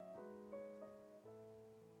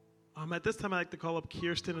At this time, I like to call up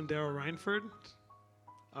Kirsten and Daryl Reinford.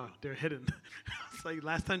 Oh, they're hidden. It's like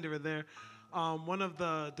last time they were there. One of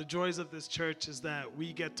the joys of this church is that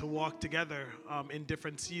we get to walk together in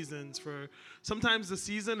different seasons. For sometimes the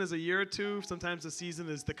season is a year or two. Sometimes the season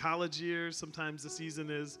is the college years. Sometimes the season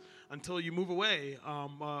is until you move away.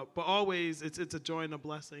 But always it's a joy and a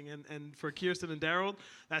blessing. And for Kirsten and Daryl,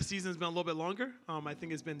 that season's been a little bit longer. I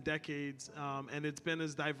think it's been decades, and it's been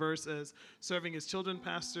as diverse as serving as children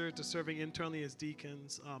pastor to serving internally as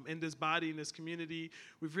deacons. In this body, in this community,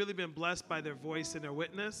 we've really been blessed by their voice and their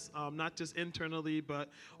witness, not just internally, but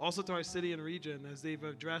also to our city and region as they've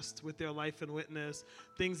addressed with their life and witness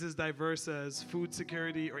things as diverse as food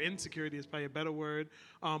security, or insecurity is probably a better word,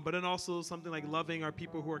 but then also something like loving our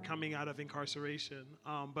people who are coming out of incarceration.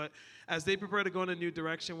 But as they prepare to go in a new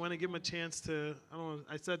direction, we want to give them a chance to,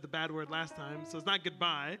 I said the bad word last time, so it's not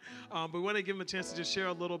goodbye, but we want to give them a chance to just share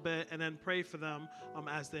a little bit and then pray for them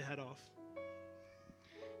as they head off.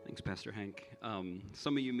 Thanks, Pastor Hank.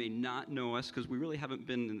 Some of you may not know us because we really haven't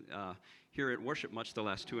been here at worship much the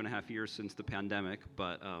last 2.5 years since the pandemic,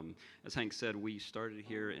 but as Hank said, we started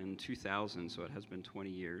here in 2000, so it has been 20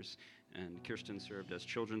 years, and Kirsten served as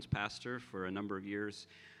children's pastor for a number of years.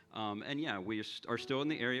 And yeah, we are still in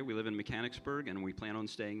the area. We live in Mechanicsburg, and we plan on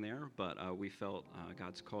staying there, but we felt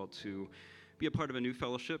God's call to be a part of a new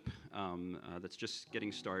fellowship that's just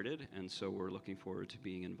getting started, and so we're looking forward to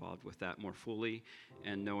being involved with that more fully,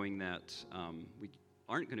 and knowing that we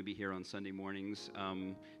aren't going to be here on Sunday mornings,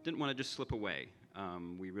 didn't want to just slip away.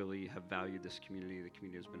 We really have valued this community. The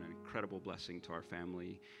community has been an incredible blessing to our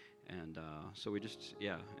family, and so we just,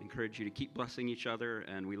 encourage you to keep blessing each other,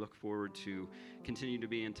 and we look forward to continue to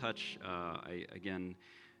be in touch.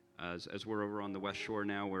 As we're over on the West Shore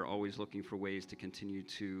now, we're always looking for ways to continue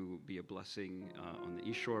to be a blessing on the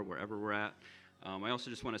East Shore, wherever we're at. I also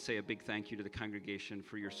just want to say a big thank you to the congregation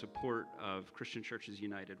for your support of Christian Churches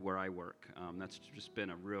United, where I work. That's just been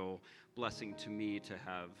a real blessing to me to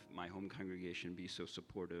have my home congregation be so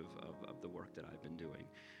supportive of the work that I've been doing.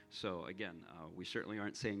 So again, we certainly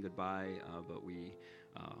aren't saying goodbye, but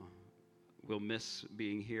we'll miss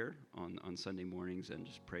being here on Sunday mornings, and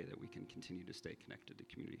just pray that we can continue to stay connected to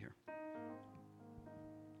community here.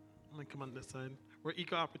 I'm going to come on this side. We're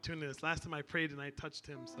eco-opportunists. Last time I prayed and I touched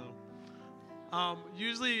him, so.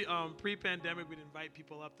 Usually, pre-pandemic, we'd invite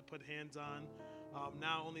people up to put hands on.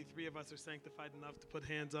 Now only 3 of us are sanctified enough to put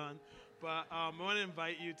hands on. But I want to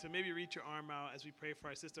invite you to maybe reach your arm out as we pray for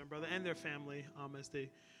our sister and brother and their family as they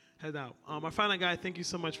head out. Our final guy, thank you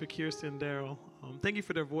so much for Kirsten and Daryl. Thank you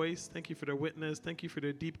for their voice. Thank you for their witness. Thank you for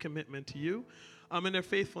their deep commitment to you and their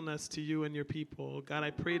faithfulness to you and your people. God,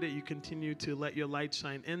 I pray that you continue to let your light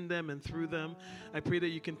shine in them and through them. I pray that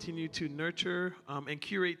you continue to nurture and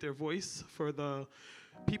curate their voice for the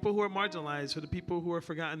people who are marginalized, for the people who are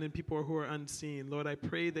forgotten, and people who are unseen. Lord, I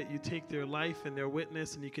pray that you take their life and their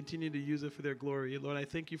witness and you continue to use it for their glory. Lord, I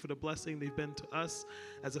thank you for the blessing they've been to us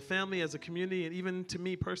as a family, as a community, and even to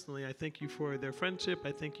me personally. I thank you for their friendship.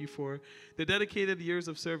 I thank you for their dedicated years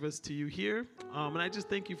of service to you here. And I just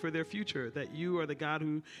thank you for their future, that you are the God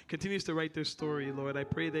who continues to write their story. Lord, I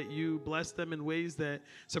pray that you bless them in ways that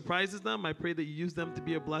surprises them. I pray that you use them to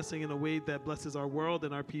be a blessing in a way that blesses our world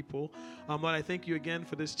and our people. Lord, I thank you again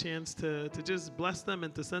for this chance to just bless them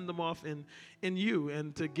and to send them off in you,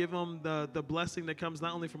 and to give them the blessing that comes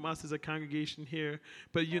not only from us as a congregation here,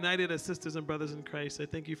 but united as sisters and brothers in Christ. I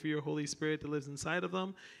thank you for your Holy Spirit that lives inside of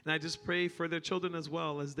them, and I just pray for their children as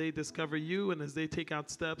well as they discover you and as they take out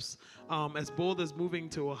steps as bold as moving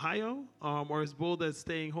to Ohio or as bold as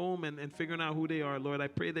staying home and figuring out who they are. Lord, I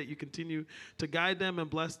pray that you continue to guide them and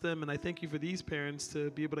bless them, and I thank you for these parents to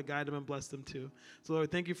be able to guide them and bless them too. So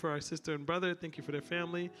Lord, thank you for our sister and brother. Thank you for their family.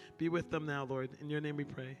 Be with them now, Lord. In your name we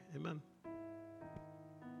pray. Amen.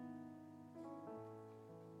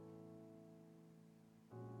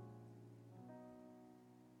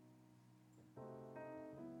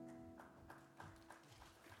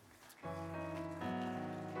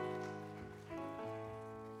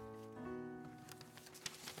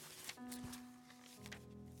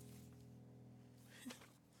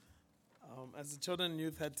 As the children and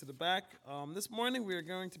youth head to the back, this morning we are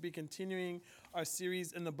going to be continuing our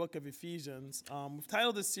series in the book of Ephesians. We've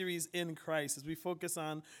titled this series In Christ as we focus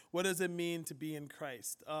on what does it mean to be in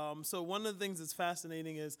Christ. So one of the things that's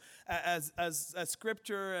fascinating is as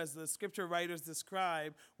scripture, as the scripture writers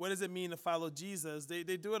describe, what does it mean to follow Jesus? They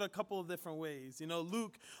do it a couple of different ways. You know,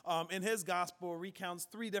 Luke in his gospel recounts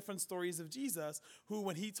 3 different stories of Jesus who,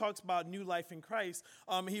 when he talks about new life in Christ,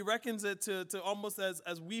 he reckons it to almost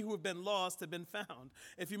as we who have been lost have been found.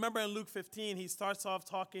 If you remember in Luke 15, he starts off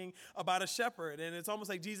talking about a shepherd shepherd. And it's almost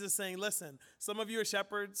like Jesus saying, listen, some of you are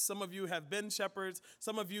shepherds. Some of you have been shepherds.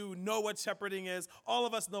 Some of you know what shepherding is. All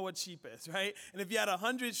of us know what sheep is, right? And if you had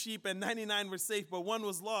 100 sheep and 99 were safe, but one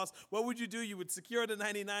was lost, what would you do? You would secure the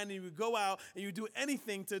 99 and you would go out and you would do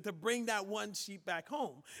anything to bring that one sheep back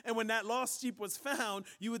home. And when that lost sheep was found,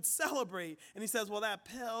 you would celebrate. And he says, well, that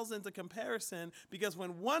pales into comparison, because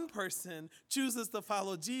when one person chooses to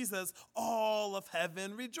follow Jesus, all of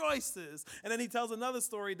heaven rejoices. And then he tells another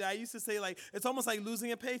story that I used to say, like, it's almost like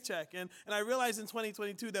losing a paycheck. And I realized in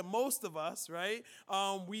 2022 that most of us, right,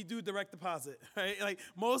 we do direct deposit, right? Like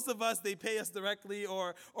most of us, they pay us directly,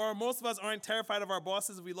 or most of us aren't terrified of our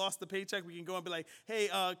bosses. If we lost the paycheck, we can go and be like, hey,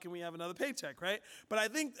 can we have another paycheck, right? But I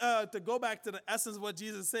think to go back to the essence of what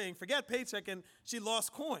Jesus is saying, forget paycheck, and she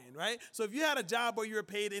lost coin, right? So if you had a job where you were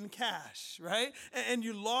paid in cash, right, and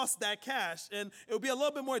you lost that cash, and it would be a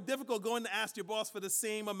little bit more difficult going to ask your boss for the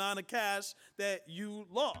same amount of cash that you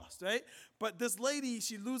lost, right? But this lady,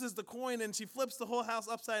 she loses the coin and she flips the whole house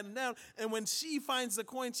upside down. And when she finds the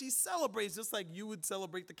coin, she celebrates just like you would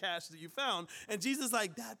celebrate the cash that you found. And Jesus is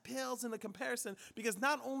like, that pales in the comparison, because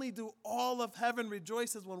not only do all of heaven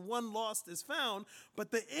rejoices when one lost is found, but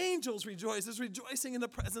the angels rejoice. It's rejoicing in the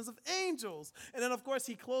presence of angels. And then, of course,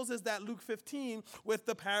 he closes that Luke 15 with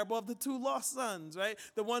the parable of the two lost sons, right?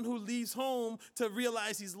 The one who leaves home to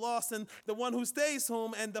realize he's lost, and the one who stays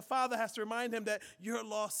home, and the father has to remind him that you're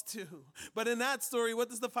lost too. But in that story, what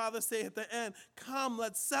does the father say at the end? Come,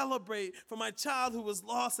 let's celebrate, for my child who was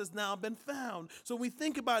lost has now been found. So when we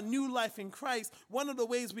think about new life in Christ, one of the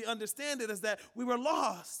ways we understand it is that we were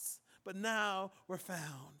lost, but now we're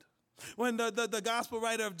found. When the gospel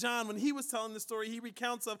writer of John, when he was telling the story, he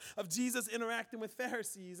recounts of Jesus interacting with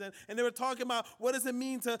Pharisees. And they were talking about what does it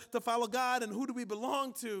mean to follow God and who do we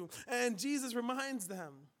belong to? And Jesus reminds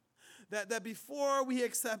them that before we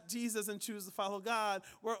accept Jesus and choose to follow God,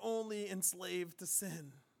 we're only enslaved to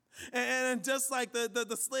sin. And just like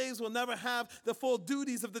the slaves will never have the full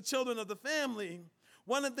duties of the children of the family,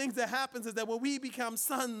 one of the things that happens is that when we become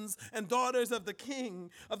sons and daughters of the king,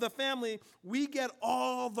 of the family, we get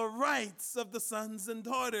all the rights of the sons and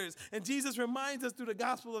daughters. And Jesus reminds us through the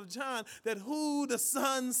Gospel of John that who the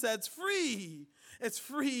Son sets free, it's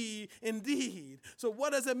free indeed. So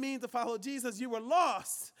what does it mean to follow Jesus? You were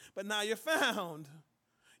lost, but now you're found.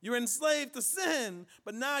 You're enslaved to sin,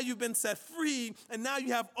 but now you've been set free, and now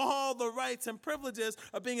you have all the rights and privileges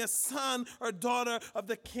of being a son or daughter of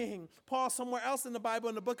the king. Paul, somewhere else in the Bible,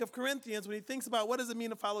 in the book of Corinthians, when he thinks about what does it mean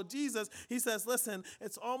to follow Jesus, he says, listen,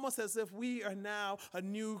 it's almost as if we are now a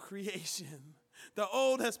new creation. The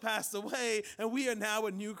old has passed away, and we are now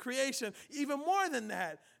a new creation. Even more than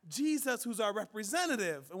that, Jesus, who's our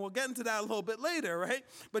representative, and we'll get into that a little bit later, right?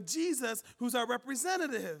 But Jesus, who's our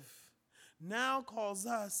representative, now calls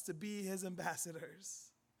us to be his ambassadors.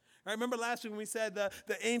 Right? Remember last week when we said the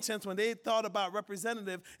ancients, when they thought about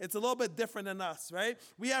representative, it's a little bit different than us, right?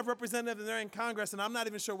 We have representatives and they're in Congress, and I'm not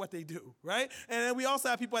even sure what they do, right? And then we also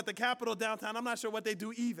have people at the Capitol downtown. I'm not sure what they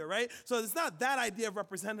do either, right? So it's not that idea of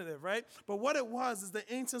representative, right? But what it was is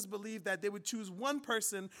the ancients believed that they would choose one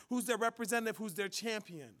person who's their representative, who's their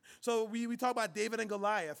champion. So we talk about David and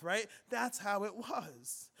Goliath, right? That's how it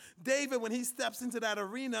was. David, when he steps into that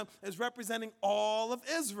arena, is representing all of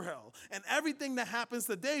Israel. And everything that happens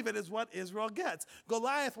to David is what Israel gets.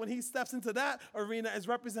 Goliath, when he steps into that arena, is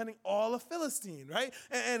representing all of Philistine, right?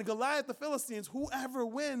 And Goliath, the Philistines, whoever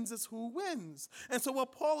wins is who wins. And so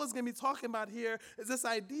what Paul is going to be talking about here is this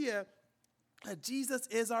idea that Jesus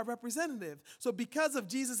is our representative. So because of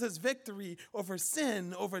Jesus' victory over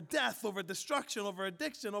sin, over death, over destruction, over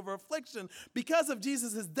addiction, over affliction, because of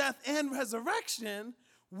Jesus' death and resurrection,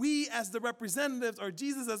 we as the representatives, or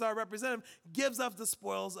Jesus as our representative, gives us the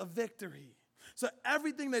spoils of victory. So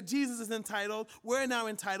everything that Jesus is entitled, we're now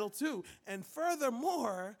entitled to. And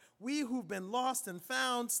furthermore, we who've been lost and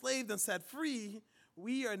found, slaved and set free,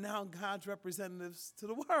 we are now God's representatives to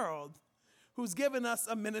the world, who's given us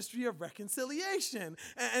a ministry of reconciliation.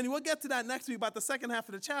 And we'll get to that next week about the second half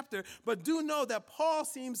of the chapter. But do know that Paul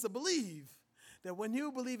seems to believe that when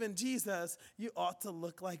you believe in Jesus, you ought to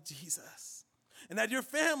look like Jesus. And that your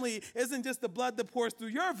family isn't just the blood that pours through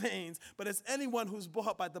your veins, but it's anyone who's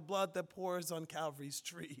bought by the blood that pours on Calvary's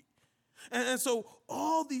tree. And so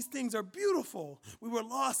all these things are beautiful. We were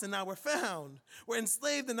lost and now we're found. We're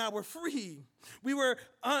enslaved and now we're free.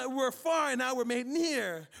 We're far and now we're made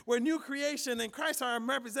near. We're a new creation, and Christ, our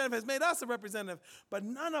representative, has made us a representative. But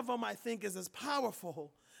none of them, I think, is as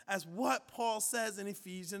powerful as what Paul says in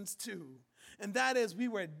Ephesians 2. And that is, we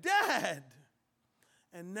were dead,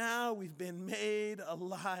 and now we've been made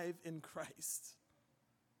alive in Christ.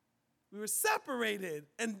 We were separated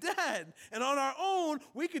and dead. And on our own,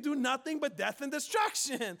 we could do nothing but death and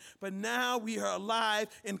destruction. But now we are alive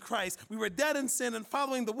in Christ. We were dead in sin and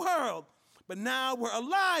following the world. But now we're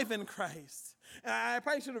alive in Christ. And I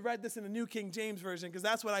probably should have read this in the New King James Version because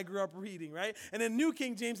that's what I grew up reading, right? And in New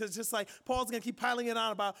King James, it's just like Paul's going to keep piling it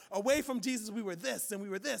on about away from Jesus, we were this, and we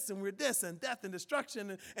were this, and we were this, and death and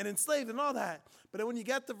destruction and enslaved and all that. But then when you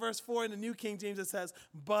get to verse 4 in the New King James, it says,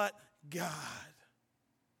 but God.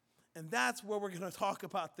 And that's what we're going to talk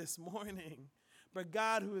about this morning. But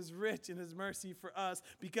God, who is rich in his mercy for us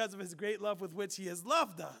because of his great love with which he has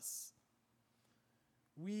loved us,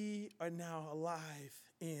 we are now alive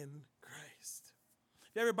in Christ.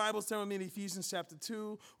 If you have your Bibles, turn with me in Ephesians chapter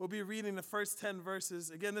 2. We'll be reading the first 10 verses.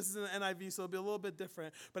 Again, this is in the NIV, so it'll be a little bit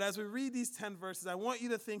different. But as we read these 10 verses, I want you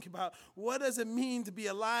to think about what does it mean to be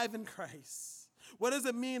alive in Christ? What does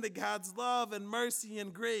it mean that God's love and mercy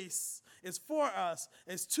and grace is for us,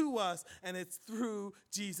 is to us, and it's through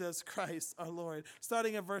Jesus Christ our Lord?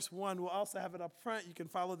 Starting at verse 1, we'll also have it up front. You can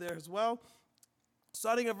follow there as well.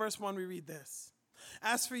 Starting at verse 1, we read this.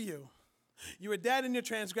 As for you, you were dead in your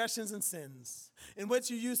transgressions and sins, in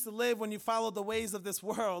which you used to live when you followed the ways of this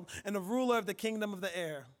world and the ruler of the kingdom of the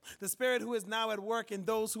air, the spirit who is now at work in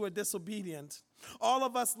those who are disobedient. All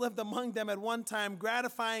of us lived among them at one time,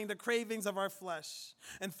 gratifying the cravings of our flesh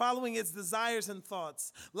and following its desires and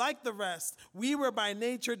thoughts. Like the rest, we were by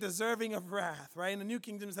nature deserving of wrath, right? And the New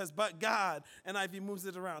King James says, but God, NIV moves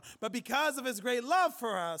it around. But because of his great love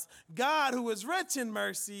for us, God, who is rich in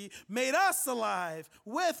mercy, made us alive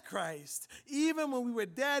with Christ. Even when we were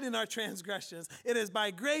dead in our transgressions, it is by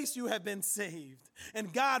grace you have been saved.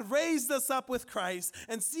 And God raised us up with Christ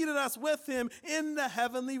and seated us with him in the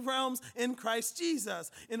heavenly realms in Christ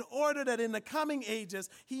Jesus, in order that in the coming ages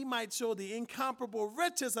he might show the incomparable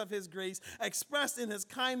riches of his grace expressed in his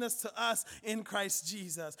kindness to us in Christ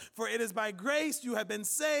Jesus. For it is by grace you have been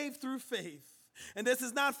saved through faith. And this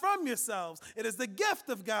is not from yourselves. It is the gift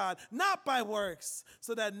of God, not by works,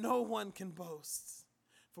 so that no one can boast.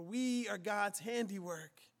 For we are God's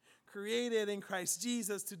handiwork, created in Christ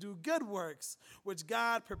Jesus to do good works, which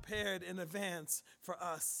God prepared in advance for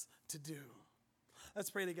us to do. Let's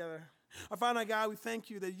pray together. Our Father God, we thank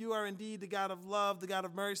you that you are indeed the God of love, the God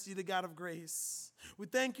of mercy, the God of grace. We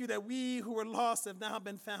thank you that we who were lost have now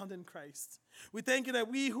been found in Christ. We thank you that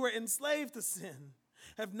we who were enslaved to sin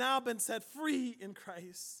have now been set free in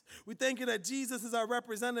Christ. We thank you that Jesus is our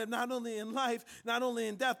representative not only in life, not only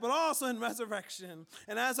in death, but also in resurrection.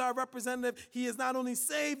 And as our representative, he has not only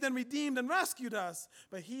saved and redeemed and rescued us,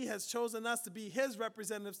 but he has chosen us to be his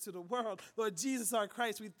representatives to the world. Lord Jesus, our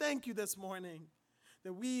Christ, we thank you this morning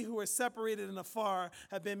that we who are separated and afar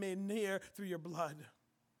have been made near through your blood.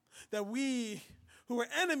 That we who were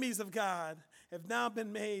enemies of God have now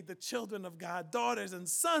been made the children of God, daughters and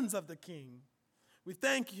sons of the King. We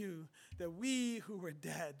thank you that we who were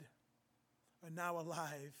dead are now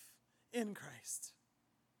alive in Christ.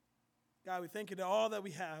 God, we thank you that all that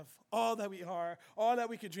we have, all that we are, all that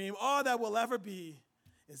we could dream, all that we'll ever be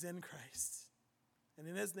is in Christ. And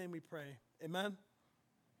in his name we pray. Amen.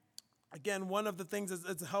 Again, one of the things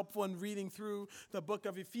that's helpful in reading through the book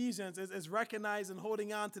of Ephesians is recognizing and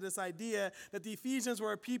holding on to this idea that the Ephesians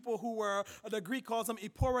were people who were, the Greek calls them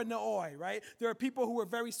iporoneoi, right? There were people who were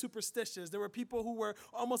very superstitious. There were people who were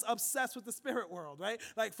almost obsessed with the spirit world, right?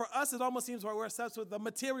 Like for us, it almost seems like we're obsessed with the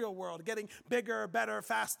material world, getting bigger, better,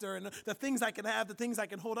 faster, and the things I can have, the things I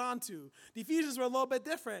can hold on to. The Ephesians were a little bit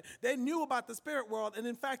different. They knew about the spirit world, and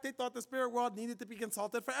in fact, they thought the spirit world needed to be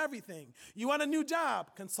consulted for everything. You want a new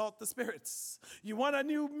job? Consult the spirits. You want a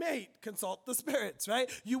new mate? Consult the spirits, right?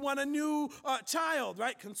 You want a new child,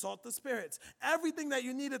 right? Consult the spirits. Everything that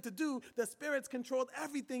you needed to do, the spirits controlled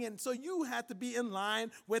everything, and so you had to be in line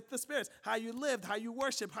with the spirits. How you lived, how you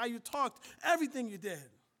worshiped, how you talked, everything you did.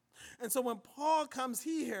 And so when Paul comes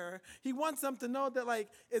here, he wants them to know that, like,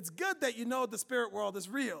 it's good that you know the spirit world is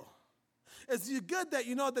real. It's good that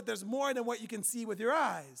you know that there's more than what you can see with your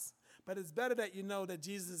eyes. But it's better that you know that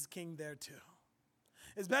Jesus is king there too.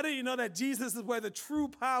 It's better you know that Jesus is where the true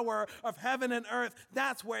power of heaven and earth,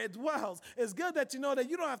 that's where it dwells. It's good that you know that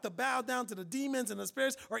you don't have to bow down to the demons and the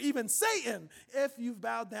spirits or even Satan if you've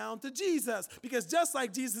bowed down to Jesus. Because just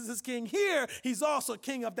like Jesus is king here, he's also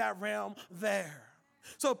king of that realm there.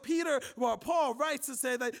 So Paul writes to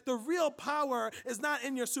say that the real power is not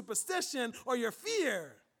in your superstition or your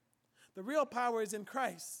fear. The real power is in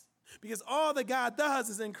Christ. Because all that God does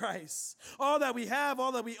is in Christ. All that we have,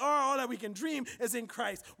 all that we are, all that we can dream is in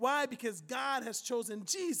Christ. Why? Because God has chosen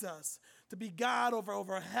Jesus to be God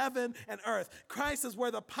over heaven and earth. Christ is where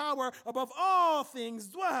the power above all things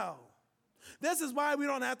dwell. This is why we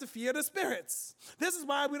don't have to fear the spirits. This is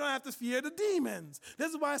why we don't have to fear the demons.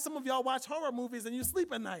 This is why some of y'all watch horror movies and you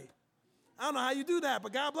sleep at night. I don't know how you do that,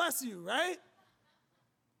 but God bless you, right?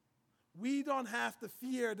 We don't have to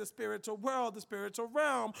fear the spiritual world, the spiritual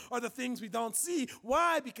realm, or the things we don't see.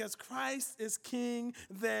 Why? Because Christ is king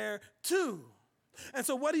there too. And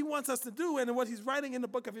so what he wants us to do, and what he's writing in the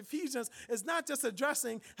book of Ephesians, is not just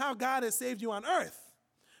addressing how God has saved you on earth,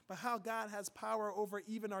 but how God has power over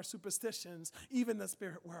even our superstitions, even the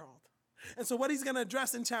spirit world. And so what he's going to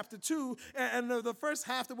address in chapter 2, and the first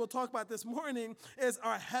half that we'll talk about this morning, is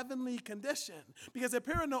our heavenly condition. Because the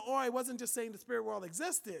Epirenooi wasn't just saying the spirit world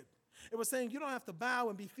existed. It was saying you don't have to bow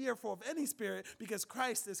and be fearful of any spirit because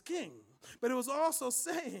Christ is king. But it was also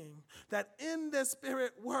saying that in this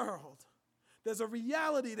spirit world, there's a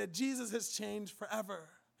reality that Jesus has changed forever.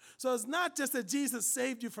 So it's not just that Jesus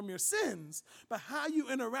saved you from your sins, but how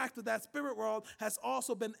you interact with that spirit world has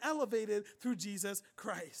also been elevated through Jesus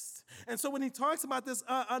Christ. And so when he talks about this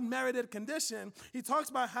unmerited condition, he talks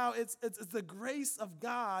about how it's the grace of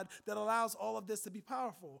God that allows all of this to be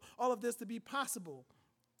powerful, all of this to be possible.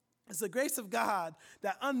 It's the grace of God,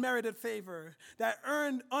 that unmerited favor, that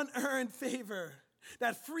unearned favor,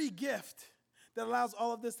 that free gift that allows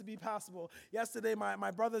all of this to be possible. Yesterday,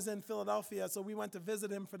 my brother's in Philadelphia, so we went to visit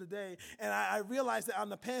him for the day, and I realized that on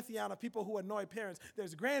the pantheon of people who annoy parents,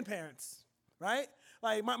 there's grandparents, right?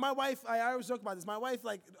 Like my wife, I always joke about this. My wife,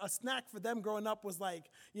 like a snack for them growing up was like,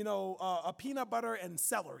 a peanut butter and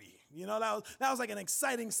celery. That was like an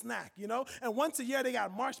exciting snack, And once a year they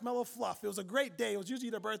got marshmallow fluff. It was a great day. It was usually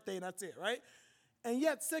their birthday and that's it, right? And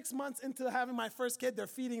yet 6 months into having my first kid, they're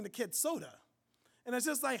feeding the kid soda. And it's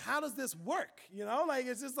just like, how does this work?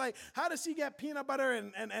 It's just like, how does she get peanut butter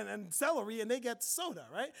and celery and they get soda,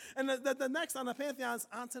 right? And the next on the pantheon is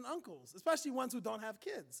aunts and uncles, especially ones who don't have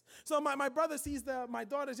kids. So my brother sees my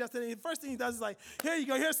daughters yesterday, and the first thing he does is like, here you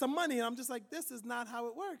go, here's some money. And I'm just like, this is not how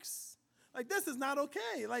it works. Like, this is not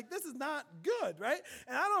okay. Like, this is not good, right?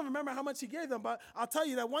 And I don't remember how much he gave them, but I'll tell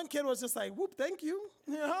you that one kid was just like, whoop, thank you,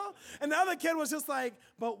 And the other kid was just like,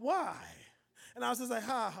 but why? And I was just like,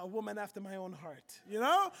 a woman after my own heart,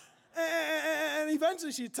 And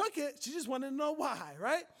eventually she took it. She just wanted to know why,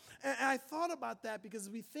 right? And I thought about that because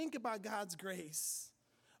we think about God's grace.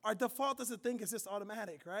 Our default is to think it's just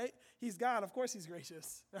automatic, right? He's God, of course he's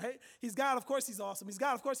gracious, right? He's God, of course he's awesome. He's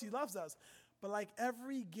God, of course he loves us. But like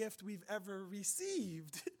every gift we've ever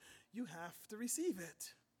received, you have to receive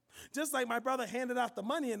it. Just like my brother handed out the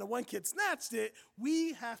money and the one kid snatched it,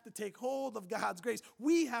 we have to take hold of God's grace.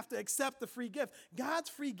 We have to accept the free gift. God's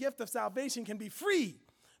free gift of salvation can be free,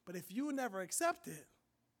 but if you never accept it,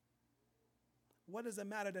 what does it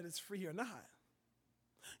matter that it's free or not?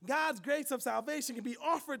 God's grace of salvation can be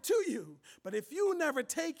offered to you, but if you never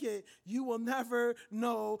take it, you will never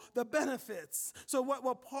know the benefits. So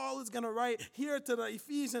what Paul is going to write here to the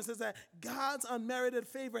Ephesians is that God's unmerited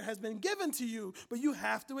favor has been given to you, but you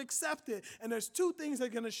have to accept it. And there's two things that are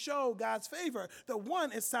going to show God's favor. The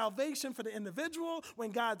one is salvation for the individual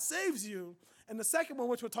when God saves you. And the second one,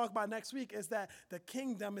 which we'll talk about next week, is that the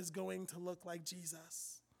kingdom is going to look like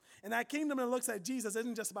Jesus. And that kingdom that looks like Jesus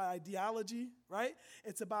isn't just about ideology, right?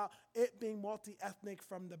 It's about it being multi-ethnic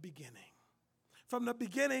from the beginning. From the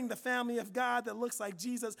beginning, the family of God that looks like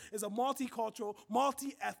Jesus is a multicultural,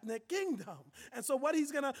 multi-ethnic kingdom. And so what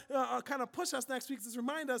he's going to kind of push us next week is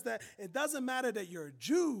remind us that it doesn't matter that you're a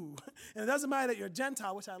Jew, and it doesn't matter that you're a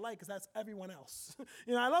Gentile, which I like because that's everyone else.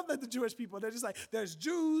 I love that the Jewish people, they're just like, there's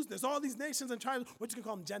Jews, there's all these nations and tribes, what you can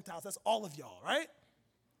call them Gentiles, that's all of y'all, right?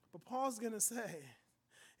 But Paul's going to say,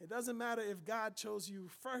 it doesn't matter if God chose you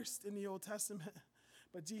first in the Old Testament,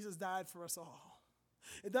 but Jesus died for us all.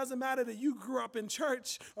 It doesn't matter that you grew up in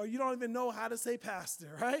church or you don't even know how to say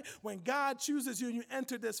pastor, right? When God chooses you and you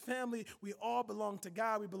enter this family, we all belong to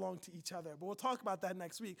God. We belong to each other. But we'll talk about that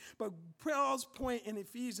next week. But Paul's point in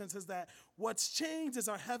Ephesians is that what's changed is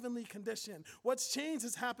our heavenly condition. What's changed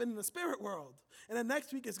has happened in the spirit world. And then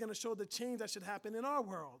next week is going to show the change that should happen in our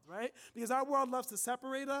world, right? Because our world loves to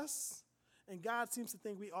separate us. And God seems to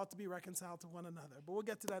think we ought to be reconciled to one another. But we'll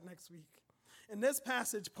get to that next week. In this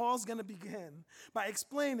passage, Paul's going to begin by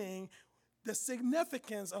explaining the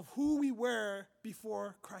significance of who we were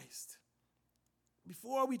before Christ.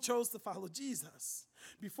 Before we chose to follow Jesus.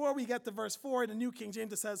 Before we get to verse 4 in the New King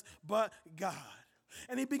James, it says, but God.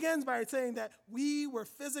 And he begins by saying that we were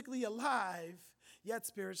physically alive, yet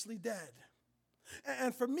spiritually dead.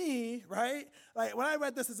 And for me, right, like when I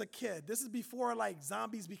read this as a kid, this is before like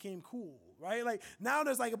zombies became cool, right? Like now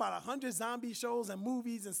there's like about 100 zombie shows and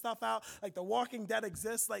movies and stuff out. Like The Walking Dead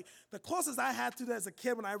exists. Like the closest I had to that as a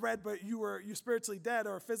kid when I read, but you're spiritually dead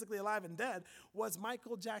or physically alive and dead, was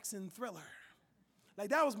Michael Jackson Thriller. Like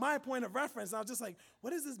that was my point of reference. I was just like,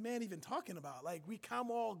 what is this man even talking about? Like we come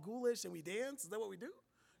all ghoulish and we dance? Is that what we do?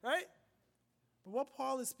 Right? But what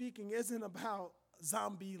Paul is speaking isn't about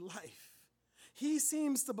zombie life. He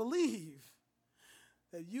seems to believe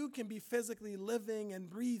that you can be physically living and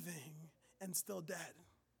breathing and still dead.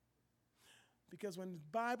 Because when the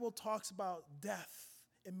Bible talks about death,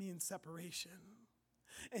 it means separation.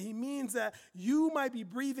 And he means that you might be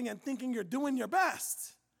breathing and thinking you're doing your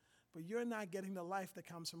best, but you're not getting the life that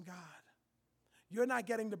comes from God. You're not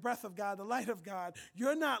getting the breath of God, the light of God.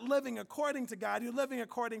 You're not living according to God. You're living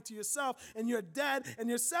according to yourself, and you're dead and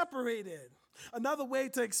you're separated. Another way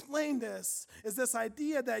to explain this is this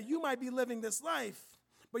idea that you might be living this life,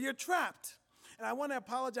 but you're trapped. And I want to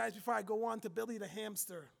apologize before I go on to Billy the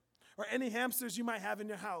hamster or any hamsters you might have in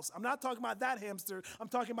your house. I'm not talking about that hamster. I'm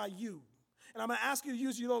talking about you. And I'm going to ask you to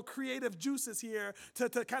use your little creative juices here to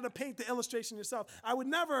kind of paint the illustration yourself. I would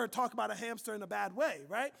never talk about a hamster in a bad way,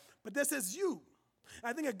 right? But this is you.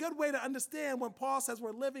 I think a good way to understand when Paul says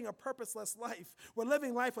we're living a purposeless life, we're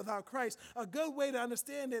living life without Christ, a good way to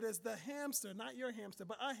understand it is the hamster, not your hamster,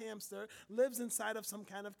 but a hamster, lives inside of some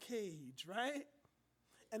kind of cage, right?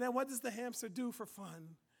 And then what does the hamster do for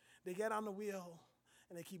fun? They get on the wheel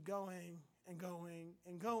and they keep going and going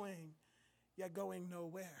and going, yet going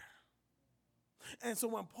nowhere. And so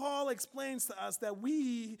when Paul explains to us that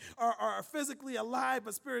we are physically alive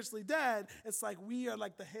but spiritually dead, it's like we are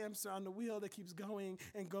like the hamster on the wheel that keeps going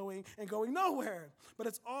and going and going nowhere. But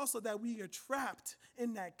it's also that we are trapped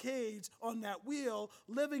in that cage on that wheel,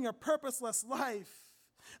 living a purposeless life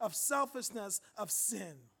of selfishness, of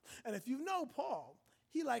sin. And if you know Paul,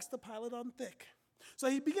 he likes to pile it on thick. So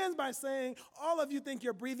he begins by saying, all of you think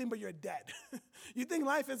you're breathing, but you're dead. You think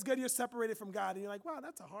life is good, you're separated from God. And you're like, wow,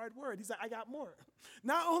 that's a hard word. He's like, I got more.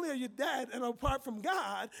 Not only are you dead and apart from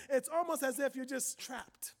God, it's almost as if you're just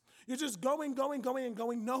trapped. You're just going and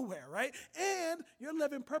going nowhere, right? And you're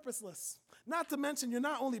living purposeless. Not to mention, you're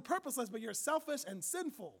not only purposeless, but you're selfish and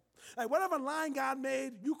sinful. Like whatever line God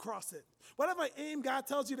made, you cross it. Whatever aim God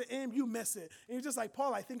tells you to aim, you miss it. And you're just like,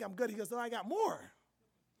 Paul, I think I'm good. He goes, no, I got more.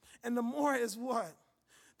 And the more is what?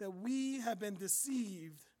 That we have been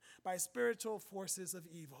deceived by spiritual forces of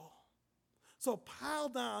evil. So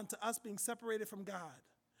piled on to us being separated from God,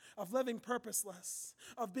 of living purposeless,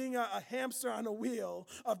 of being a hamster on a wheel,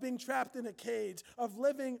 of being trapped in a cage, of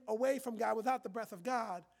living away from God without the breath of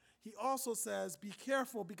God, he also says, be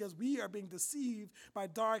careful because we are being deceived by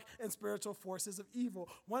dark and spiritual forces of evil.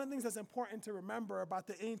 One of the things that's important to remember about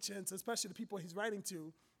the ancients, especially the people he's writing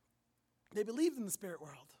to, they believed in the spirit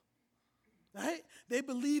world. Right? They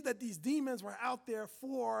believed that these demons were out there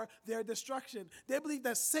for their destruction. They believed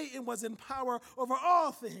that Satan was in power over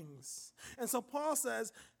all things. And so Paul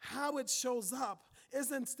says how it shows up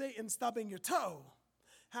isn't Satan stubbing your toe.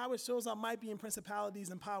 How it shows up might be in principalities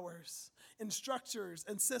and powers, in structures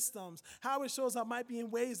and systems. How it shows up might be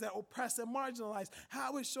in ways that oppress and marginalize.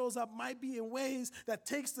 How it shows up might be in ways that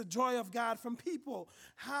takes the joy of God from people.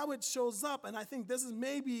 How it shows up, and I think this is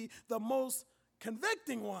maybe the most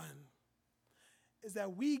convicting one, is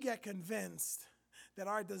that we get convinced that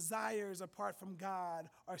our desires apart from God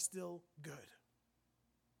are still good.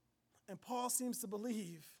 And Paul seems to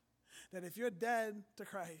believe that if you're dead to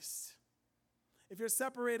Christ, if you're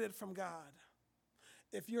separated from God,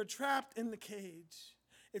 if you're trapped in the cage,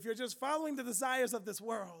 if you're just following the desires of this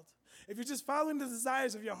world, if you're just following the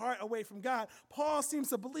desires of your heart away from God, Paul seems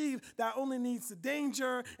to believe that only leads to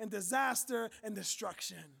danger and disaster and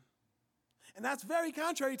destruction. And that's very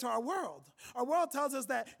contrary to our world. Our world tells us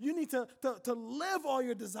that you need to live all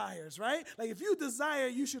your desires, right? Like if you desire,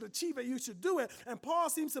 you should achieve it, you should do it. And Paul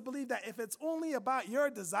seems to believe that if it's only about your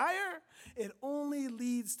desire, it only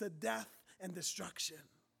leads to death and destruction.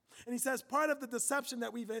 And he says part of the deception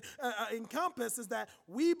that we've encompassed is that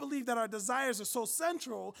we believe that our desires are so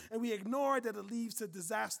central and we ignore that it leads to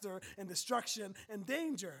disaster and destruction and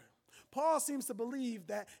danger. Paul seems to believe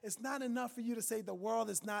that it's not enough for you to say the world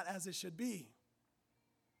is not as it should be.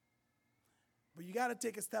 But you got to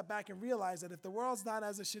take a step back and realize that if the world's not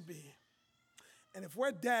as it should be, and if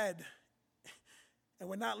we're dead and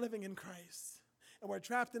we're not living in Christ, and we're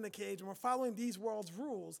trapped in a cage and we're following these world's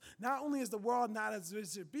rules, not only is the world not as it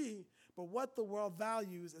should be, but what the world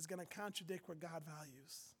values is going to contradict what God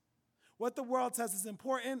values. What the world says is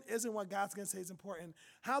important isn't what God's going to say is important.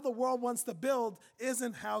 How the world wants to build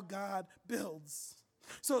isn't how God builds.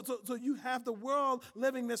 So you have the world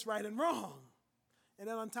living this right and wrong. And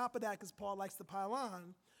then on top of that, because Paul likes to pile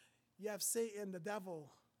on, You have Satan, the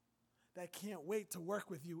devil, that can't wait to work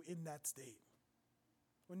with you in that state.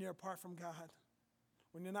 When you're apart from God,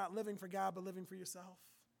 when you're not living for God but living for yourself,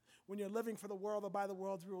 when you're living for the world or by the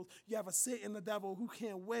world's rules, you have a Satan, the devil, who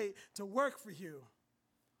can't wait to work for you.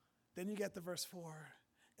 Then you get to verse 4,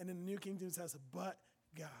 and in the New King James says, but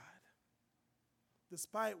God.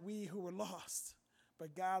 Despite we who were lost,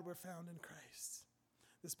 but God were found in Christ.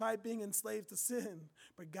 Despite being enslaved to sin,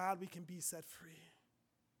 but God, we can be set free.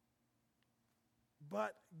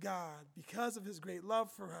 But God, because of his great love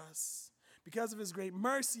for us, because of his great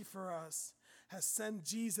mercy for us, has sent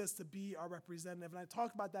Jesus to be our representative. And I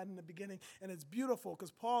talked about that in the beginning, and it's beautiful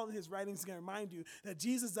because Paul in his writings is going to remind you that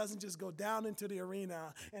Jesus doesn't just go down into the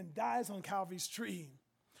arena and dies on Calvary's tree,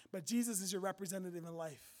 but Jesus is your representative in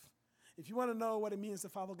life. If you want to know what it means to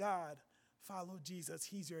follow God, follow Jesus.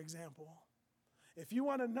 He's your example. If you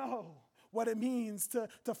want to know what it means to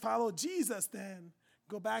follow Jesus, then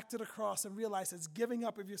go back to the cross and realize it's giving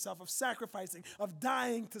up of yourself, of sacrificing, of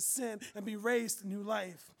dying to sin and be raised to new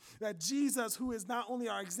life. That Jesus, who is not only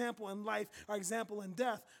our example in life, our example in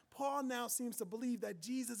death, Paul now seems to believe that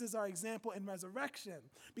Jesus is our example in resurrection.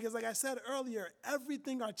 Because like I said earlier,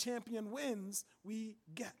 everything our champion wins, we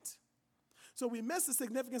get. So we miss the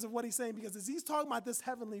significance of what he's saying, because as he's talking about this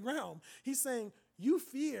heavenly realm, he's saying, you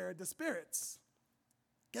fear the spirits.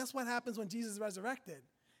 Guess what happens when Jesus is resurrected?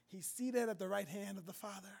 He's seated at the right hand of the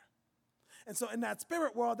Father. And so in that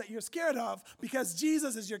spirit world that you're scared of, because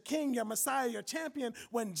Jesus is your king, your Messiah, your champion,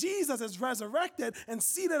 when Jesus is resurrected and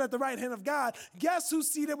seated at the right hand of God, guess who's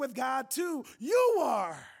seated with God too? You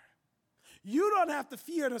are. You don't have to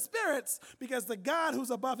fear the spirits, because the God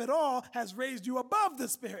who's above it all has raised you above the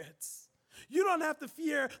spirits. You don't have to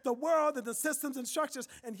fear the world and the systems and structures.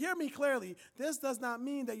 And hear me clearly, this does not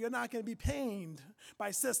mean that you're not going to be pained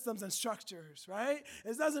by systems and structures, right?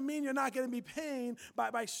 It doesn't mean you're not going to be pained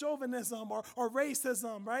by chauvinism or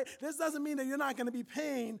racism, right? This doesn't mean that you're not going to be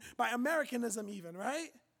pained by Americanism even, right?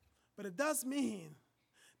 But it does mean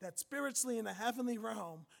that spiritually in the heavenly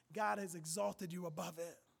realm, God has exalted you above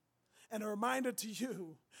it. And a reminder to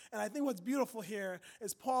you, and I think what's beautiful here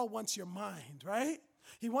is Paul wants your mind, right?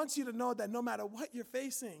 He wants you to know that no matter what you're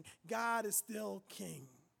facing, God is still king.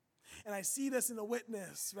 And I see this in the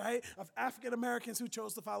witness, right, of African Americans who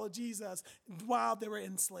chose to follow Jesus while they were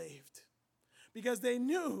enslaved. Because they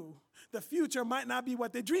knew the future might not be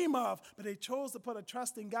what they dream of, but they chose to put a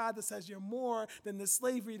trust in God that says you're more than the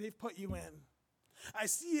slavery they've put you in. I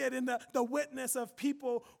see it in the witness of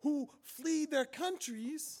people who flee their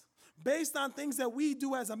countries based on things that we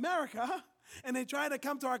do as America, and they try to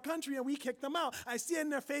come to our country and we kick them out. I see it in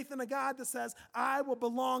their faith in a God that says, I will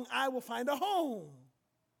belong, I will find a home.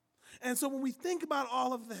 And so when we think about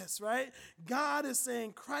all of this, right, God is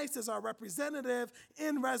saying Christ is our representative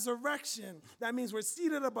in resurrection. That means we're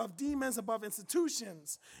seated above demons, above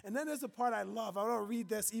institutions. And then there's the part I love. I want to read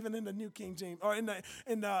this even in the New King James, or in the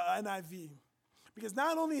NIV. Because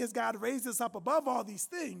not only has God raised us up above all these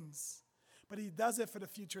things, but he does it for the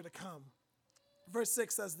future to come. Verse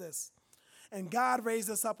 6 says this, and God raised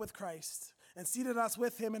us up with Christ and seated us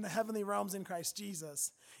with him in the heavenly realms in Christ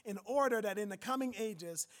Jesus, in order that in the coming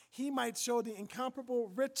ages he might show the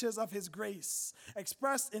incomparable riches of his grace,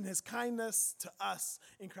 expressed in his kindness to us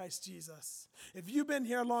in Christ Jesus. If you've been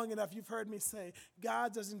here long enough, you've heard me say,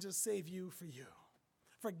 God doesn't just save you,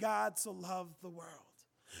 for God so loved the world.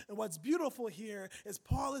 And what's beautiful here is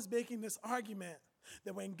Paul is making this argument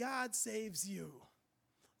that when God saves you,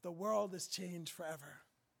 the world is changed forever.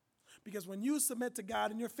 Because when you submit to God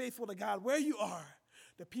and you're faithful to God where you are,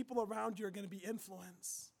 the people around you are going to be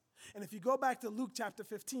influenced. And if you go back to Luke chapter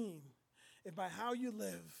 15, if by how you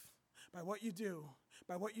live, by what you do,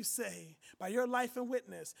 by what you say, by your life and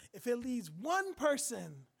witness, if it leads one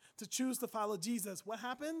person to choose to follow Jesus, what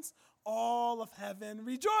happens? All of heaven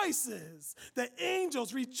rejoices. The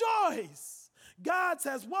angels rejoice. God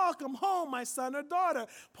says, welcome home, my son or daughter.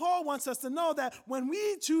 Paul wants us to know that when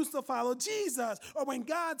we choose to follow Jesus, or when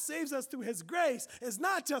God saves us through his grace, it's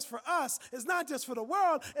not just for us, it's not just for the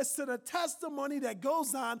world, it's to the testimony that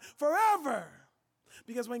goes on forever.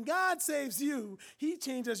 Because when God saves you, he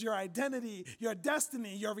changes your identity, your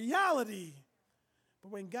destiny, your reality.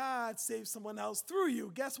 But when God saves someone else through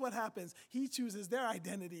you, guess what happens? He chooses their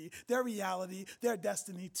identity, their reality, their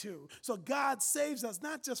destiny too. So God saves us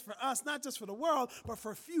not just for us, not just for the world, but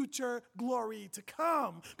for future glory to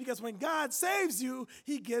come. Because when God saves you,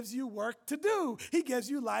 he gives you work to do. He gives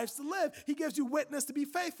you lives to live. He gives you witness to be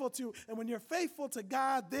faithful to. And when you're faithful to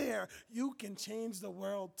God there, you can change the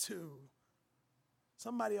world too.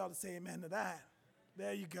 Somebody ought to say amen to that.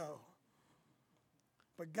 There you go.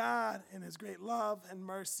 But God, in his great love and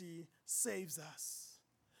mercy, saves us.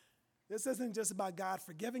 This isn't just about God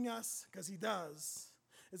forgiving us, because he does.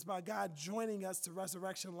 It's about God joining us to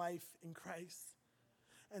resurrection life in Christ.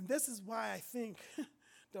 And this is why I think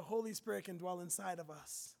the Holy Spirit can dwell inside of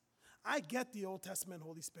us. I get the Old Testament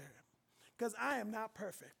Holy Spirit, because I am not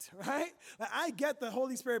perfect, right? Like, I get the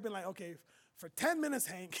Holy Spirit being like, okay, for 10 minutes,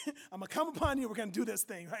 Hank, I'm going to come upon you. We're going to do this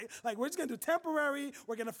thing, right? Like, we're just going to do temporary.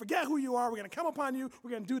 We're going to forget who you are. We're going to come upon you.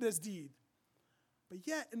 We're going to do this deed. But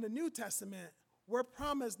yet, in the New Testament, we're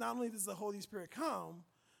promised not only does the Holy Spirit come,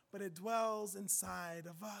 but it dwells inside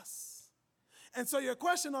of us. And so your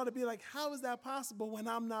question ought to be like, how is that possible when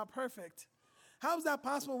I'm not perfect? How is that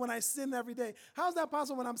possible when I sin every day? How is that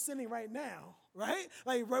possible when I'm sinning right now, right?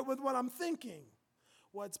 Like, right with what I'm thinking.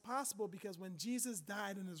 Well, it's possible because when Jesus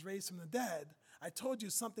died and was raised from the dead, I told you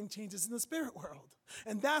something changes in the spirit world.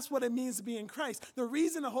 And that's what it means to be in Christ. The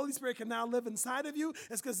reason the Holy Spirit can now live inside of you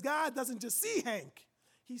is because God doesn't just see Hank,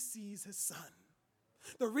 he sees his son.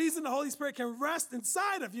 The reason the Holy Spirit can rest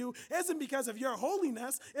inside of you isn't because of your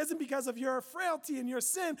holiness, isn't because of your frailty and your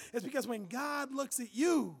sin. It's because when God looks at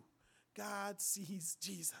you, God sees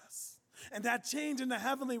Jesus. And that change in the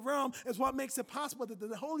heavenly realm is what makes it possible that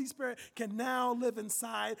the Holy Spirit can now live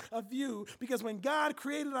inside of you. Because when God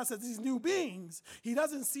created us as these new beings, he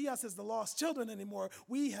doesn't see us as the lost children anymore.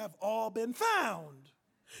 We have all been found.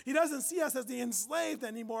 He doesn't see us as the enslaved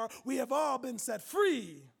anymore. We have all been set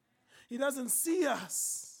free. He doesn't see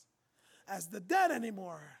us as the dead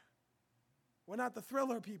anymore. We're not the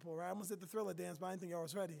Thriller people, right? I almost did the Thriller dance, but I didn't think I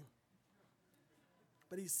was ready.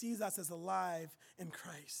 But he sees us as alive in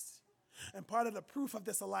Christ. And part of the proof of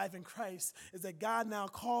this alive in Christ is that God now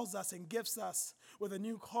calls us and gifts us with a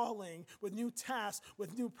new calling, with new tasks,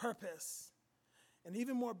 with new purpose. And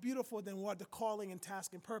even more beautiful than what the calling and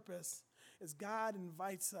task and purpose is God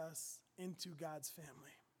invites us into God's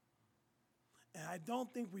family. And I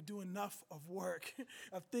don't think we do enough of work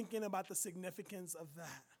of thinking about the significance of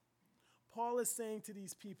that. Paul is saying to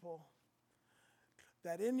these people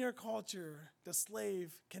that in your culture, the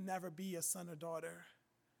slave can never be a son or daughter.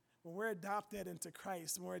 When we're adopted into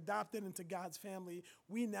Christ, when we're adopted into God's family,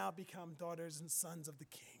 we now become daughters and sons of the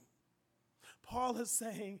King. Paul is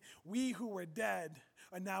saying we who were dead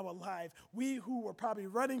are now alive. We who were probably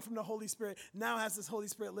running from the Holy Spirit now has this Holy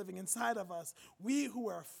Spirit living inside of us. We who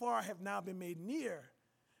are far have now been made near.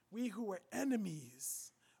 We who were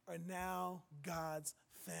enemies are now God's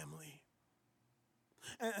family.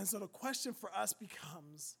 And so the question for us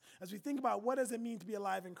becomes, as we think about what does it mean to be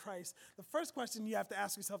alive in Christ, the first question you have to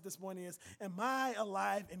ask yourself this morning is, am I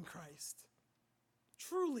alive in Christ?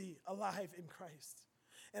 Truly alive in Christ.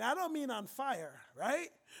 And I don't mean on fire, right?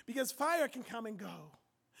 Because fire can come and go.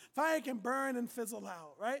 Fire can burn and fizzle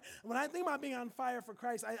out, right? When I think about being on fire for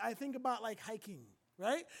Christ, I think about like hiking,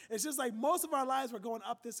 right? It's just like most of our lives we're going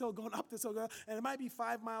up this hill, and it might be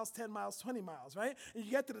 5 miles, 10 miles, 20 miles, right? And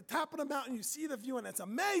you get to the top of the mountain, you see the view, and it's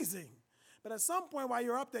amazing. But at some point while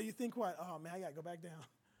you're up there, you think, what? Oh, man, I got to go back down,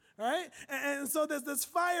 right? And so there's this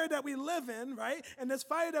fire that we live in, right? And this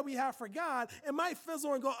fire that we have for God, it might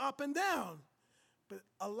fizzle and go up and down. But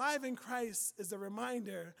alive in Christ is a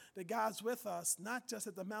reminder that God's with us, not just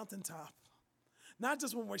at the mountaintop, not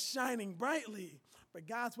just when we're shining brightly, but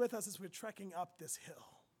God's with us as we're trekking up this hill.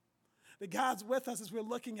 That God's with us as we're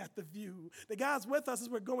looking at the view. That God's with us as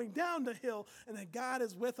we're going down the hill. And that God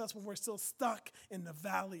is with us when we're still stuck in the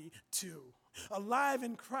valley too. Alive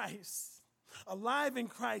in Christ. Alive in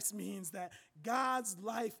Christ means that God's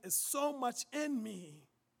life is so much in me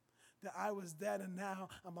that I was dead and now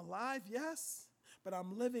I'm alive, yes, but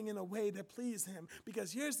I'm living in a way that pleases him.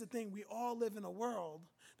 Because here's the thing, we all live in a world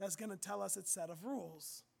that's going to tell us its set of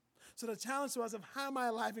rules. So the challenge to us of how am I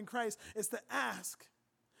alive in Christ is to ask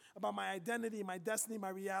about my identity, my destiny, my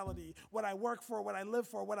reality, what I work for, what I live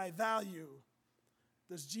for, what I value.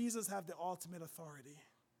 Does Jesus have the ultimate authority?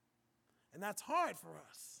 And that's hard for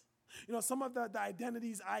us. You know, some of the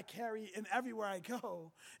identities I carry in everywhere I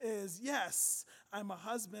go is, yes, I'm a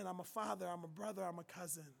husband, I'm a father, I'm a brother, I'm a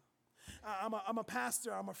cousin. I'm a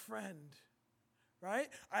pastor, I'm a friend, right?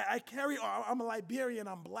 I'm a Liberian,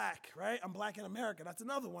 I'm black, right? I'm black in America, that's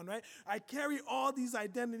another one, right? I carry all these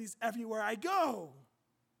identities everywhere I go.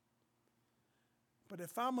 But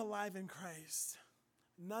if I'm alive in Christ,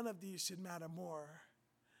 none of these should matter more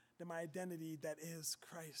than my identity that is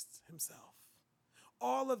Christ himself.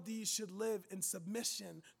 All of these should live in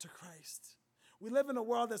submission to Christ. We live in a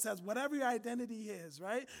world that says whatever your identity is,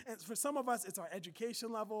 right? And for some of us, it's our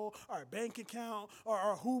education level, our bank account,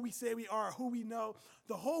 or who we say we are, who we know.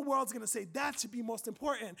 The whole world's going to say that should be most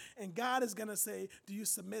important. And God is going to say, do you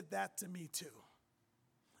submit that to me too?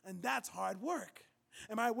 And that's hard work.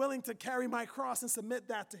 Am I willing to carry my cross and submit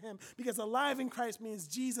that to him? Because alive in Christ means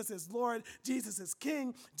Jesus is Lord, Jesus is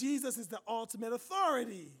King, Jesus is the ultimate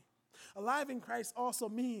authority. Alive in Christ also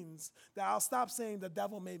means that I'll stop saying the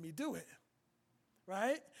devil made me do it,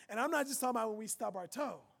 right? And I'm not just talking about when we stub our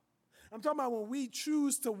toe. I'm talking about when we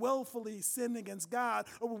choose to willfully sin against God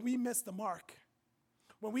or when we miss the mark.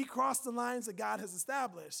 When we cross the lines that God has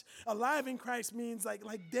established. Alive in Christ means like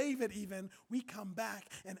David even, we come back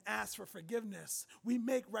and ask for forgiveness. We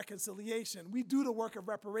make reconciliation. We do the work of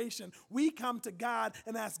reparation. We come to God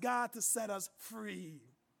and ask God to set us free.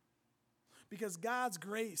 Because God's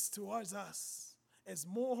grace towards us is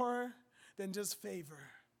more than just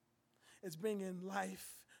favor. It's bringing life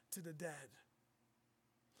to the dead.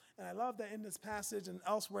 And I love that in this passage and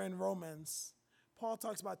elsewhere in Romans, Paul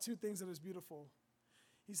talks about two things that is beautiful.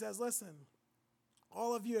 He says, listen,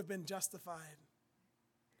 all of you have been justified,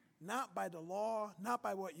 not by the law, not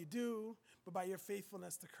by what you do, but by your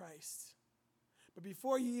faithfulness to Christ. But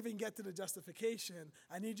before you even get to the justification,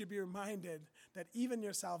 I need you to be reminded that even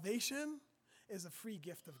your salvation is a free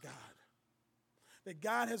gift of God. That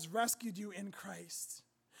God has rescued you in Christ.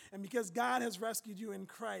 And because God has rescued you in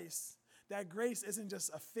Christ, that grace isn't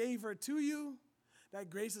just a favor to you, that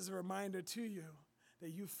grace is a reminder to you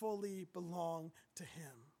that you fully belong to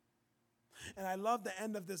him. And I love the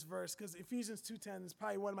end of this verse because Ephesians 2:10 is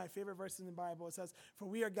probably one of my favorite verses in the Bible. It says, for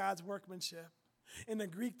we are God's workmanship. In the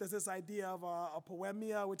Greek, there's this idea of a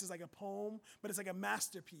poemia, which is like a poem, but it's like a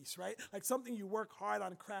masterpiece, right? Like something you work hard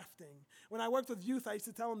on crafting. When I worked with youth, I used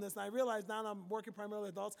to tell them this, and I realized now that I'm working primarily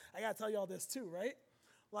with adults, I got to tell you all this too, right?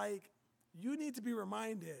 Like, you need to be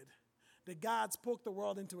reminded that God spoke the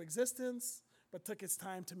world into existence, but took its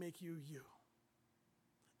time to make you you.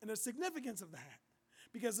 And there's significance of that.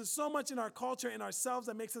 Because there's so much in our culture, in ourselves,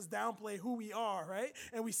 that makes us downplay who we are, right?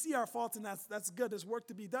 And we see our faults, and that's good. There's work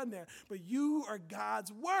to be done there. But you are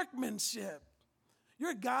God's workmanship.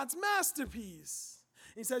 You're God's masterpiece.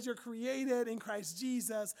 He says you're created in Christ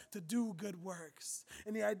Jesus to do good works.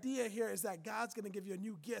 And the idea here is that God's going to give you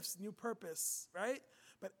new gifts, new purpose, right?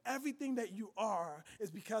 But everything that you are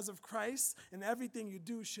is because of Christ, and everything you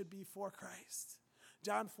do should be for Christ.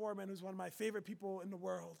 John Foreman, who's one of my favorite people in the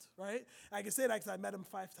world, right? I can say that because I met him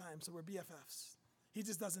 5 times, so we're BFFs. He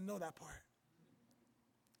just doesn't know that part.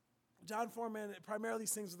 John Foreman primarily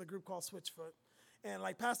sings with a group called Switchfoot. And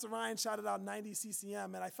like Pastor Ryan shouted out 90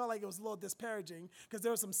 CCM, and I felt like it was a little disparaging because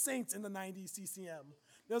there were some saints in the 90 CCM.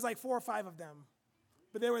 There was like 4 or 5 of them,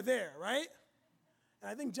 but they were there, right? And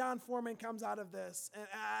I think John Foreman comes out of this, and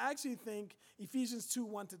I actually think Ephesians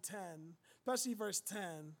 2:1-10, especially verse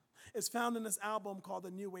 10, is found in this album called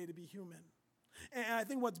A New Way to Be Human. And I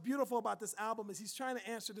think what's beautiful about this album is he's trying to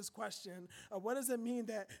answer this question of what does it mean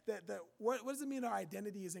what does it mean our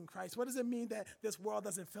identity is in Christ? What does it mean that this world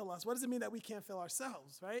doesn't fill us? What does it mean that we can't fill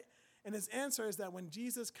ourselves, right? And his answer is that when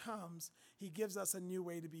Jesus comes, he gives us a new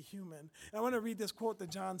way to be human. And I want to read this quote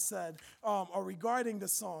that John said regarding the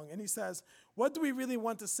song. And he says, what do we really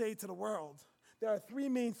want to say to the world? There are 3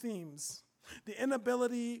 main themes. We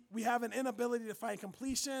have an inability to find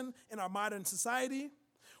completion in our modern society.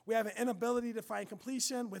 We have an inability to find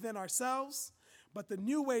completion within ourselves. But the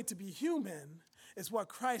new way to be human is what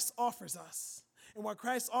Christ offers us. And what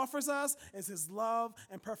Christ offers us is his love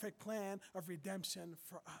and perfect plan of redemption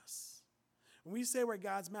for us. When we say we're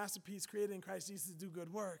God's masterpiece created in Christ Jesus to do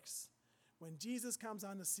good works, when Jesus comes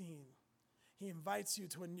on the scene, he invites you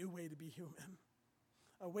to a new way to be human.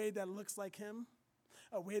 A way that looks like him.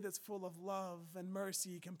 A way that's full of love and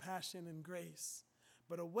mercy, compassion and grace.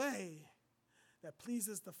 But a way that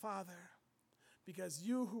pleases the Father because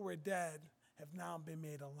you who were dead have now been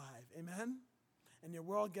made alive. Amen? And your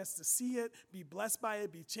world gets to see it, be blessed by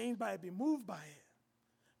it, be changed by it, be moved by it.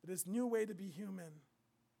 But this new way to be human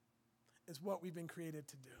is what we've been created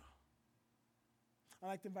to do. I'd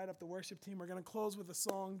like to invite up the worship team. We're going to close with a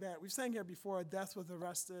song that we've sang here before, Death Was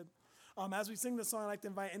Arrested. As we sing this song, I'd like to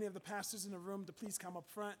invite any of the pastors in the room to please come up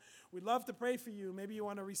front. We'd love to pray for you. Maybe you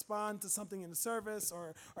want to respond to something in the service,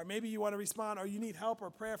 or maybe you want to respond, or you need help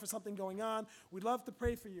or prayer for something going on. We'd love to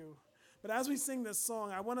pray for you. But as we sing this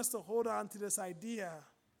song, I want us to hold on to this idea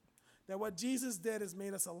that what Jesus did has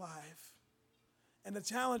made us alive. And the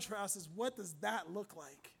challenge for us is, what does that look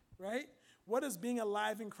like, right? What does being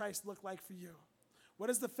alive in Christ look like for you?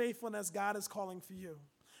 What is the faithfulness God is calling for you?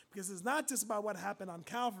 Because it's not just about what happened on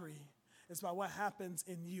Calvary. It's about what happens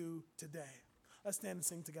in you today. Let's stand and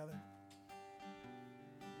sing together.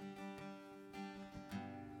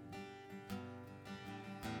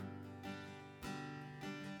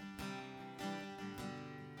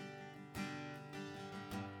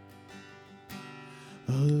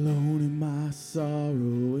 Alone in my sorrow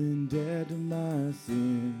and dead to my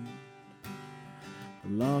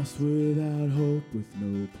lost without hope, with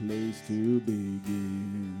no place to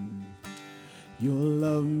begin. Your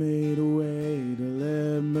love made a way to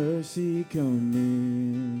let mercy come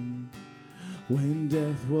in. When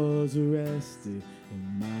death was arrested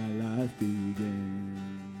and my life began.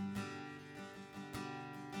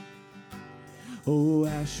 Oh,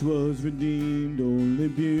 ash was redeemed, only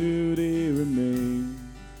beauty remained.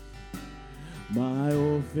 My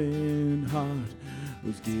orphaned heart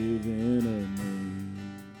was given a name.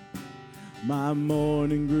 My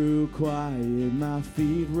mourning grew quiet, my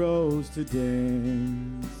feet rose to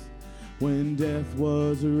dance. When death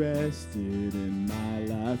was arrested and my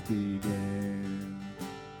life began.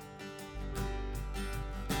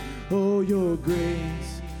 Oh, your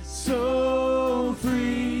grace so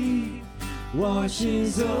free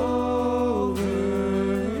washes over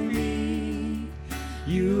me.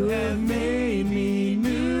 You have made me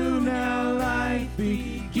new, now life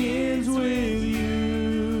begins with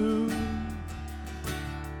you.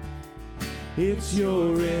 It's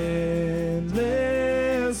your endless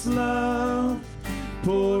love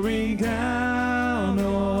pouring down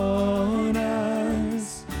on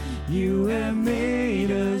us. You have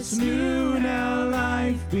made us new, now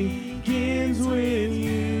life begins with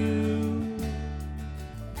you.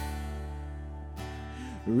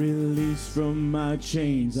 Released from my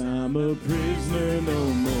chains, I'm a prisoner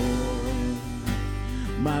no more.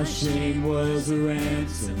 My shame was a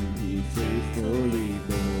ransom he faithfully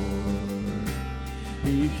bore.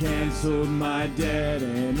 He canceled my debt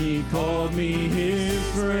and he called me his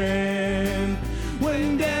friend.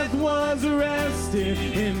 When death was arrested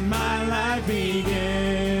and my life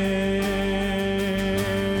began.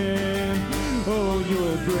 Oh,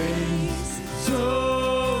 your grace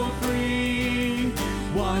so free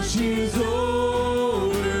washes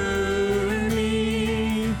over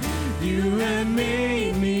me. You have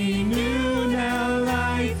made me new, now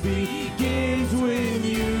life begins with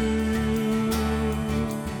you.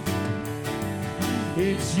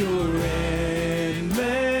 It's your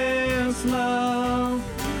endless love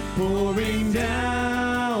pouring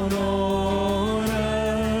down on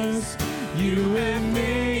us. You have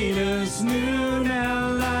made us new,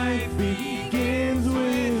 now life begins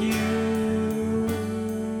with you.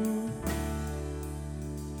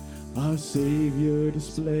 Our Savior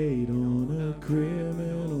displayed on a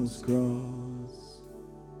criminal's cross.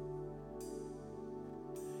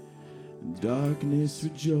 Darkness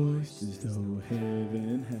rejoiced as though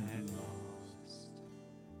heaven had lost.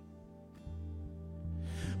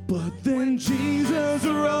 But then Jesus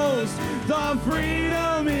arose, the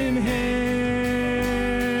freedom in hand.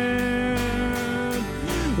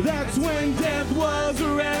 That's when death was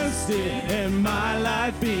arrested and my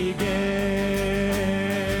life began.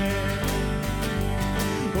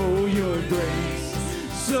 Oh, your grace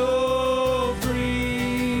so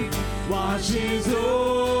free washes over.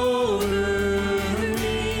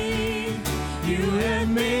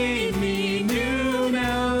 Made me new,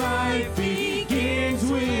 now life begins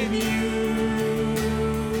with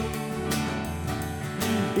you.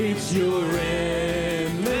 It's your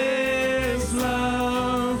endless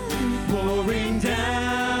love pouring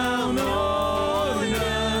down on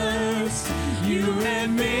us. You have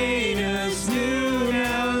made us new,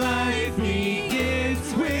 now life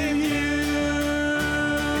begins with you.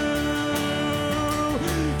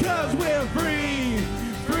 'Cause we're free,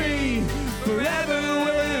 free forever.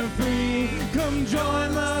 Come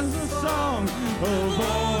join us a song of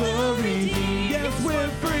all the redeemed. Yes,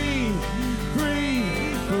 we're free, free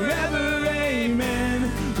forever,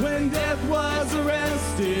 amen. When death was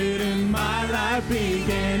arrested and my life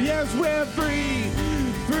began. Yes, we're free,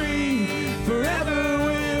 free forever,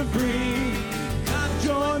 we're free. Come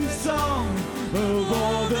join the song of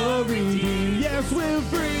all the redeemed. Yes, we're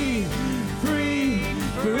free, free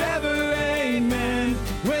forever, amen.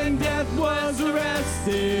 When death was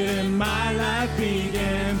arrested and my life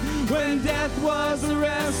began. When death was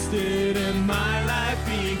arrested and my life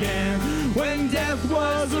began. When death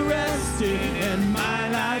was arrested and my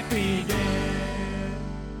life began.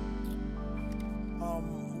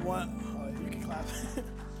 You can clap.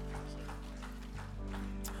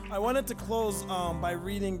 I wanted to close by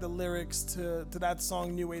reading the lyrics to that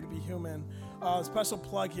song, New Way to Be Human. Special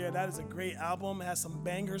plug here, that is a great album. It has some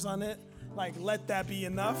bangers on it. Like, Let That Be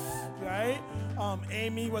Enough, right?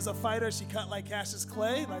 Amy was a fighter. She cut like Cassius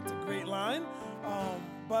Clay. That's a great line.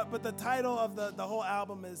 But the title of the whole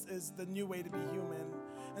album is The New Way to Be Human.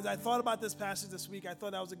 As I thought about this passage this week, I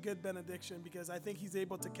thought that was a good benediction because I think he's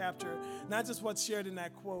able to capture not just what's shared in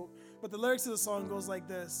that quote, but the lyrics of the song goes like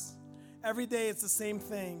this. Every day it's the same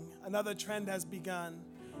thing. Another trend has begun.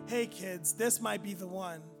 Hey kids, this might be the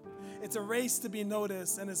one. It's a race to be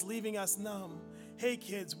noticed, and it's leaving us numb. Hey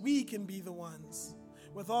kids, we can be the ones.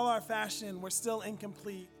 With all our fashion, we're still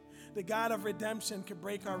incomplete. The God of redemption could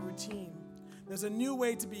break our routine. There's a new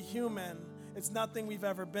way to be human. It's nothing we've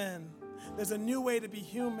ever been. There's a new way to be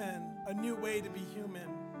human, a new way to be human.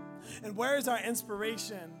 And where is our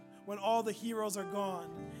inspiration when all the heroes are gone?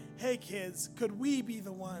 Hey kids, could we be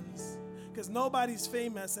the ones? Because nobody's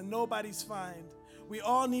famous and nobody's fine. We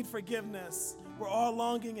all need forgiveness. We're all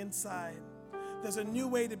longing inside. There's a new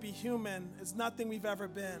way to be human. It's nothing we've ever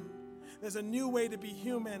been. There's a new way to be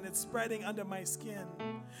human. It's spreading under my skin.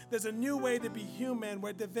 There's a new way to be human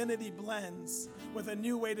where divinity blends with a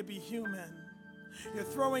new way to be human. You're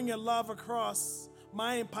throwing your love across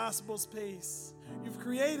my impossible space. You've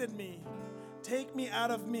created me. Take me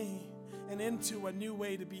out of me and into a new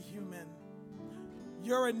way to be human.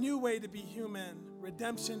 You're a new way to be human.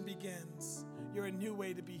 Redemption begins. You're a new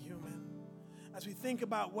way to be human. As we think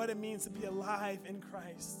about what it means to be alive in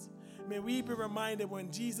Christ, may we be reminded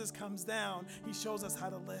when Jesus comes down, he shows us how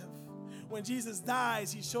to live. When Jesus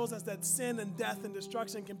dies, he shows us that sin and death and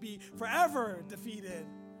destruction can be forever defeated.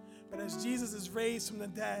 But as Jesus is raised from the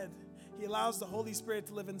dead, he allows the Holy Spirit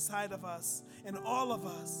to live inside of us and all of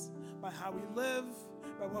us by how we live,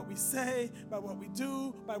 by what we say, by what we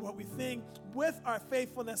do, by what we think. With our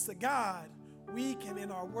faithfulness to God, we can,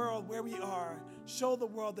 in our world where we are, show the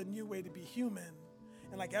world the new way to be human.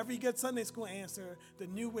 And like every good Sunday school answer, the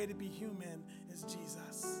new way to be human is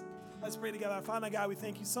Jesus. Let's pray together. Father God, we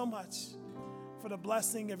thank you so much for the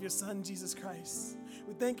blessing of your Son, Jesus Christ.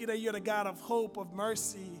 We thank you that you're the God of hope, of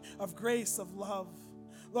mercy, of grace, of love.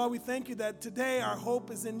 Lord, we thank you that today our hope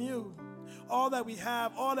is in you. All that we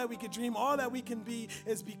have, all that we could dream, all that we can be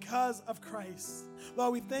is because of Christ.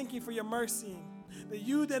 Lord, we thank you for your mercy, that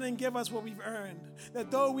you didn't give us what we've earned,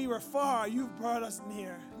 that though we were far, you've brought us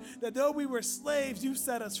near, that though we were slaves, you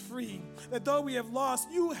set us free, that though we have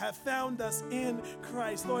lost, you have found us in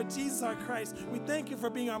Christ. Lord Jesus, our Christ, we thank you for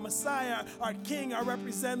being our Messiah, our King, our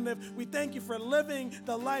representative. We thank you for living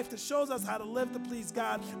the life that shows us how to live to please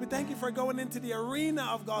God. We thank you for going into the arena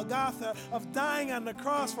of Golgotha, of dying on the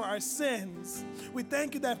cross for our sins. We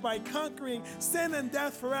thank you that by conquering sin and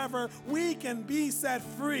death forever, we can be set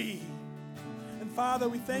free. Father,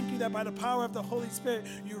 we thank you that by the power of the Holy Spirit,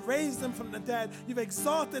 you raised him from the dead. You've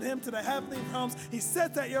exalted him to the heavenly realms. He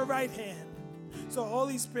sits at your right hand. So,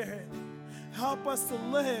 Holy Spirit, help us to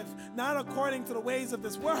live not according to the ways of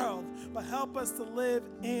this world, but help us to live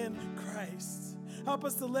in Christ. Help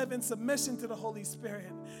us to live in submission to the Holy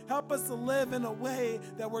Spirit. Help us to live in a way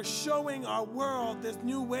that we're showing our world this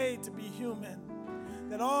new way to be human.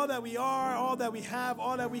 That all that we are, all that we have,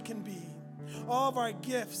 all that we can be, all of our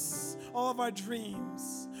gifts, all of our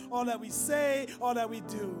dreams, all that we say, all that we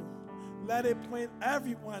do, let it point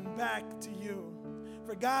everyone back to you.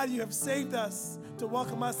 For God, you have saved us to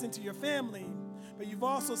welcome us into your family, but you've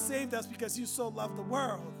also saved us because you so loved the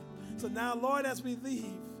world. So now, Lord, as we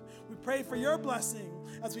leave, we pray for your blessing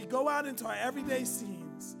as we go out into our everyday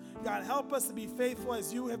scenes. God, help us to be faithful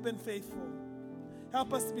as you have been faithful.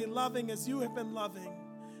 Help us to be loving as you have been loving.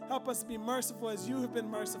 Help us to be merciful as you have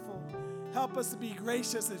been merciful. Help us to be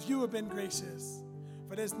gracious as you have been gracious.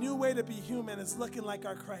 For this new way to be human is looking like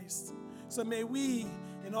our Christ. So may we,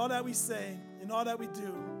 in all that we say, in all that we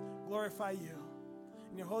do, glorify you.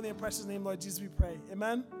 In your holy and precious name, Lord Jesus, we pray.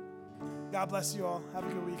 Amen. God bless you all. Have a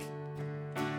good week.